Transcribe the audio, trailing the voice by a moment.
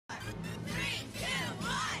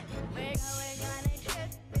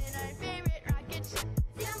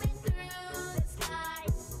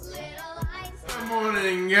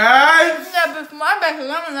guys? Yeah, but my back is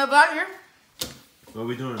coming up out here. What are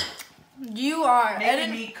we doing? You are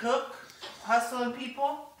Making me cook, hustling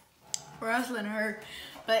people. We're hustling her,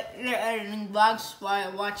 but they're editing vlogs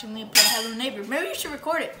while watching me play Hello Neighbor. Maybe you should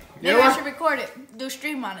record it. Maybe I should record it. Do a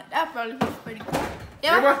stream on it. That probably be pretty cool.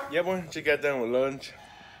 Yeah, boy? Yeah, boy. She got done with lunch.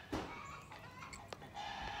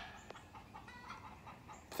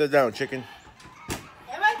 Sit down, chicken.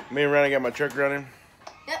 Yeah, boy? Me and Ronnie got my truck running.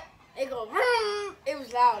 Yep. It goes. It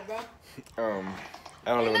was loud, bro.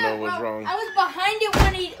 I don't even know what's wrong. I was behind it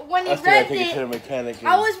when he I still gotta revved take it to the it. mechanic.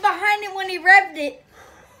 I was behind it when he revved it,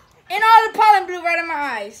 and all the pollen blew right in my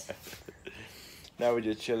eyes. Now we're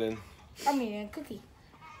just chilling. I'm eating a cookie.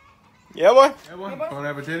 Yeah, boy. Yeah, boy. Bon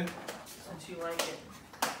appetit. Since you like it.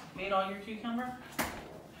 Made all your cucumber?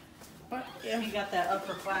 What? Yeah. He got that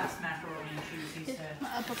upper class macaroni and cheese, he said. My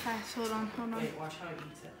upper class. Hold on. Wait, watch how he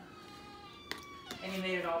eats it. And he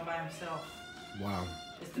made it all by himself. Wow.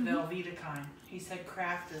 It's the Velveeta kind. He said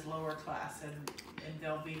Kraft is lower class and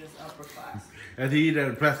Velveeta's upper class. And he eat out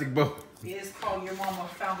of a plastic bowl. It is called Your Mama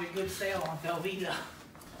Found a Good Sale on Velveeta.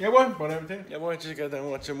 Yeah, boy. Bon appetit. Yeah, boy. Just got done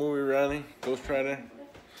watching a movie, Ronnie. Ghost Rider.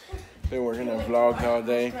 Been working on vlogs all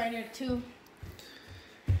day. Right here too.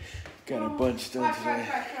 Got a bunch done today.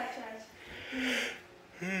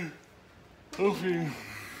 Hopefully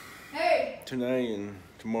Hey. tonight and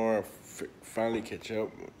tomorrow I'll finally catch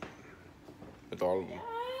up with all of them.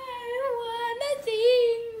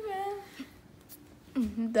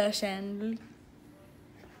 The sandal.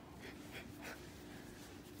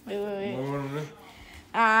 Wait. What want to do?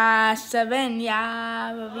 Seven,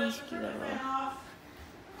 yeah, babiski.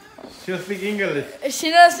 She'll speak English. She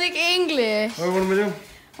doesn't speak English. What want to do? Wait.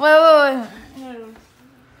 What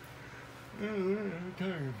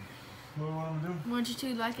want to do? Want you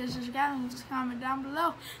to like and subscribe and comment down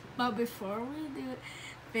below. But before we do it,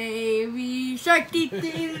 baby shark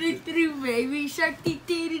baby shark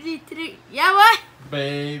yeah, what?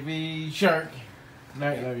 Baby shark.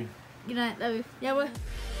 Night, love you. Good night, love you. Yeah, what?